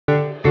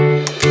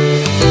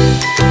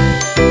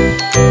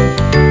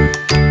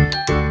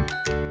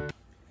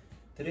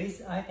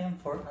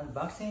for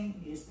unboxing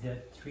is the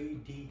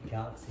 3D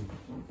Galaxy.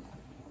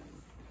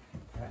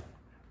 Right.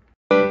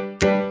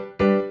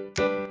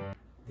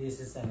 This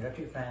is an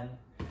electric fan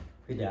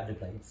with the other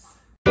blades.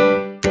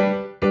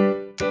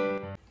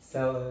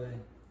 So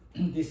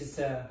this is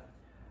a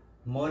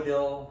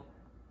model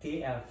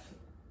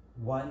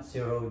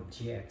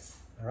TF10GX.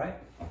 Alright,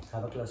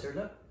 have a closer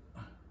look.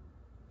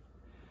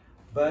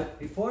 But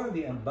before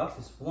we unbox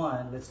this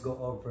one, let's go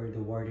over the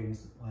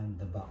wordings on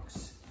the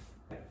box.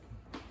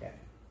 Okay.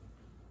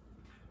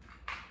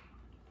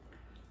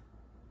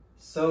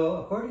 So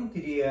according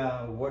to the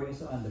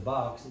wordings on the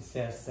box, it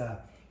says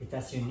it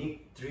has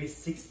unique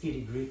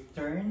 360-degree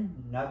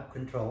turn knob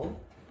control.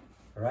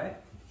 Alright.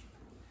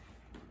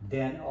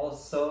 Then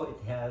also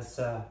it has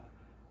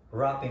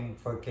wrapping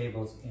for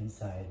cables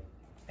inside.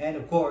 And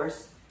of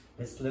course,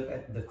 let's look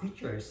at the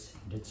features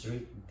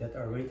that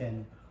are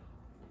written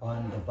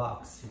on the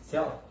box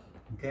itself.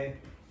 Okay,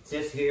 it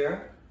says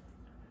here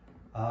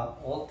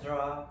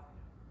ultra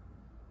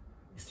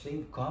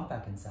slim,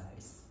 compact in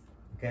size.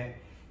 Okay,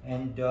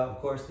 and of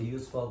course the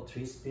usual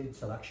 3-speed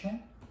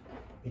selection.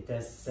 It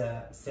has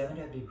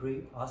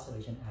 70-degree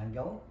oscillation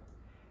angle.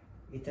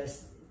 It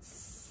has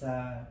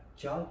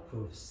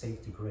child-proof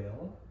safety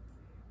grille.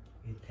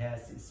 It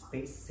has a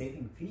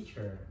space-saving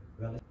feature.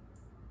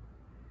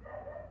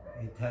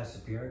 It has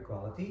superior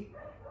quality.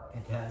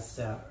 It has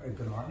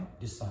ergonomic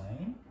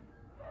design,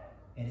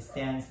 and it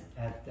stands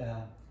at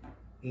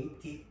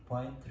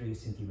 80.3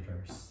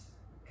 centimeters.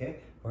 Okay,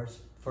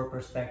 for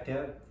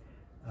perspective,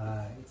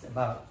 it's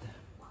about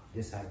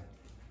this height.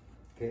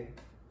 Okay,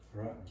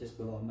 right just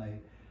below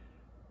my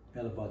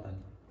belly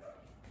button.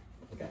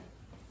 Okay,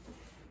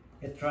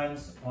 it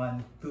runs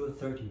on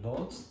 230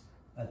 volts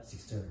at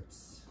 6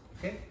 hertz.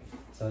 Okay,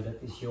 so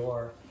that is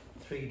your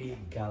 3D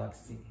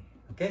Galaxy.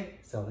 Okay,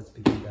 so let's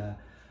begin the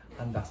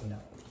unboxing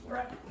now.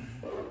 Right.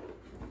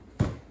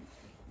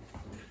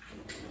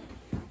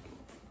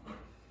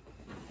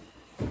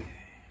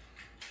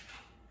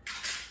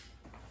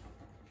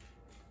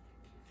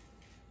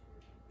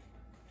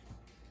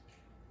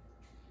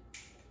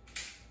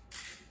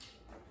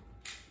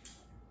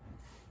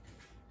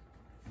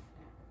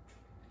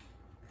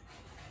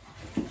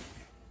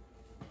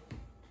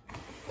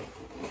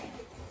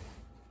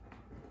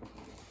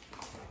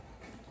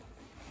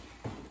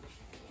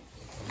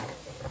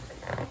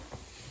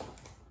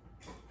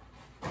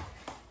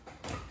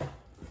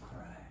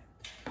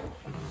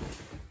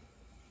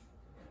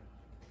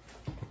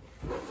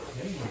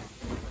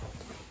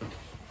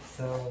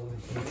 So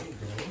here we go.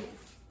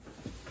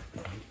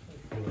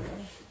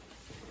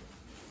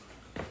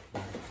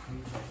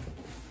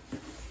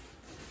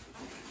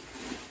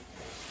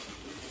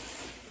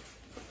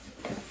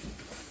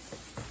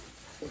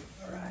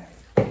 Alright.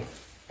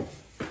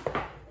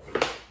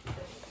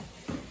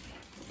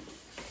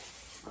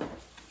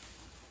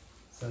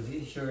 So this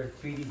is your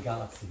 3D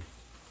Galaxy.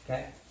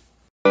 Okay?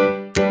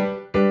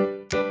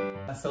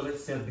 So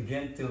let's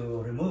begin to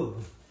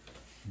remove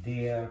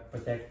the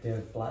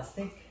protective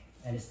plastic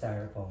and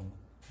styrofoam.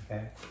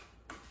 Okay.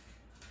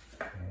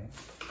 Okay.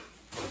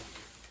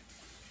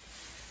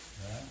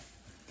 Right.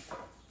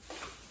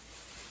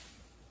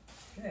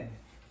 Okay.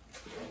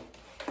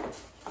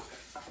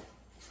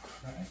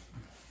 Right.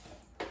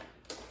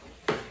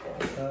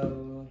 So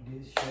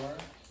this is your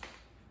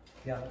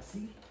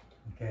Galaxy.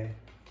 Okay.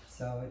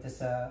 So it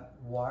is a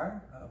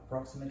wire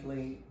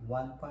approximately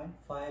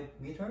 1.5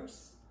 meters.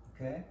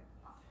 Okay.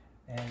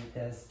 And it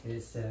has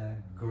this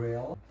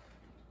grill,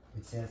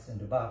 which says in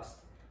the box,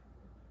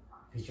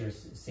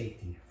 features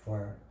safety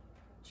for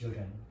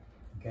children.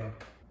 Okay,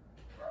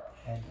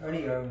 and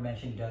earlier we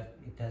mentioned that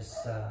it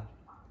has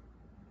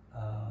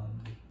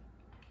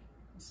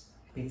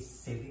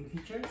space-saving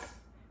features.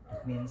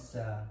 It means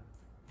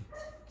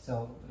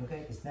so look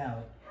at this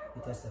now.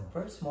 It has a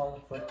very small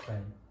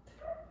footprint,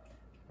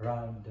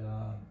 around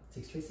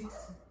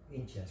 636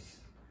 inches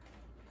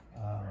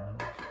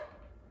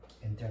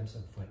in terms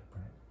of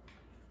footprint.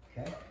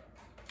 Okay,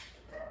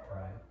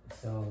 right.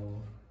 So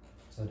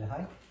the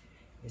height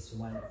is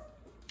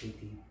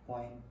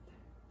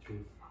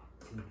 180.3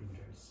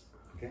 centimeters.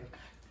 Okay,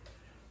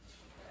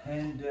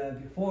 and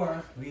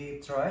before we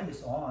try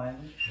this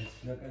on,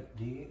 let's look at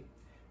it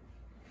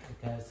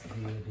has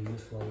the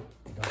usual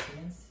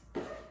documents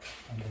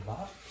on the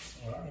box,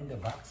 or in the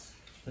box.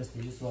 That's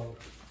the usual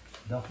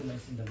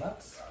documents in the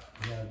box.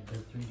 We have the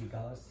 3D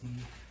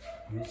Galaxy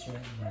user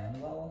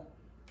manual,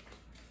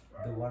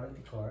 the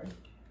warranty card.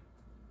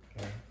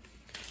 Okay,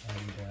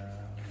 and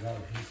well,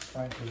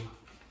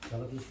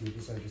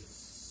 these are the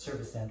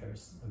service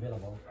centers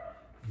available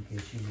in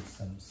case you need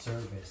some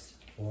service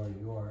for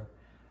your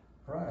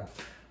product.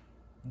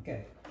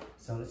 Okay,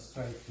 so let's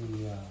try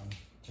to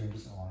turn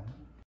this on.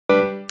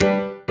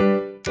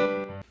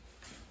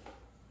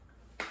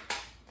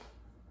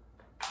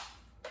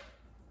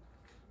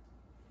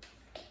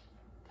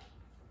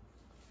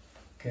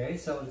 Okay,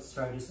 so let's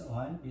try this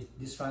on.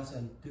 This runs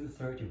on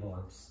 230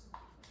 volts.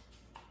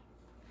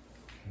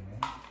 Okay.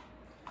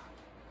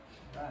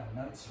 Right,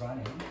 now it's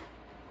running.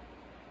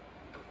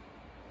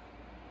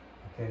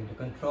 Okay, the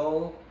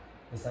control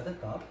is at the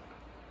top.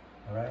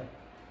 All right,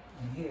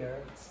 and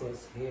here it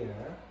says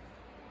here.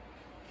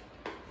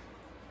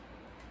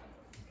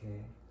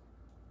 Okay,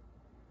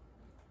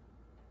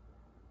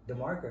 the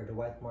marker, the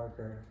white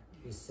marker,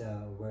 is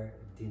where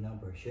the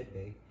number should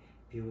be.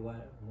 If you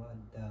want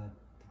to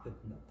put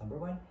number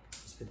 1,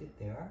 just put it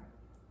there.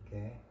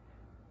 Okay,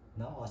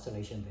 no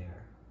oscillation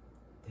there.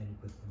 Then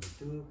put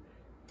number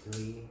 2,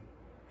 3,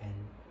 and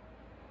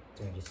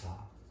turn this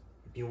off.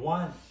 If you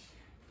want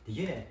the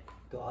unit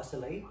to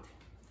oscillate,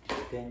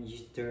 then you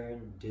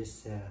turn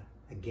this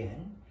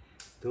again.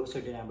 Those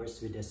are the numbers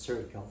with the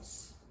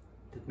circles.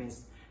 That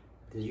means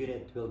the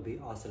unit will be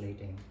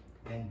oscillating,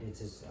 and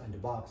this is on the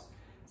box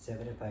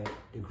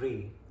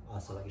 75-degree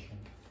oscillation.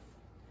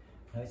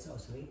 Now it's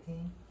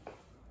oscillating.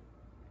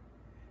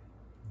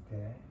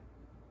 Okay.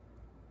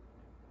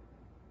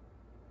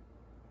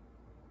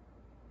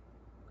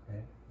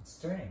 Okay, it's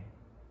turning.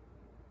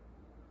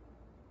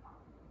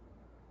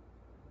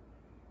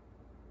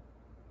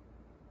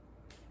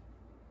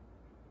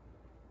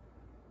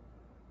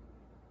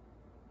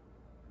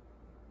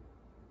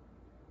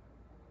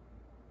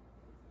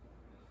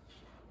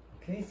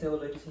 Okay, so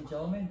ladies and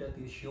gentlemen, that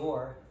is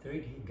your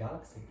 3D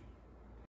Galaxy.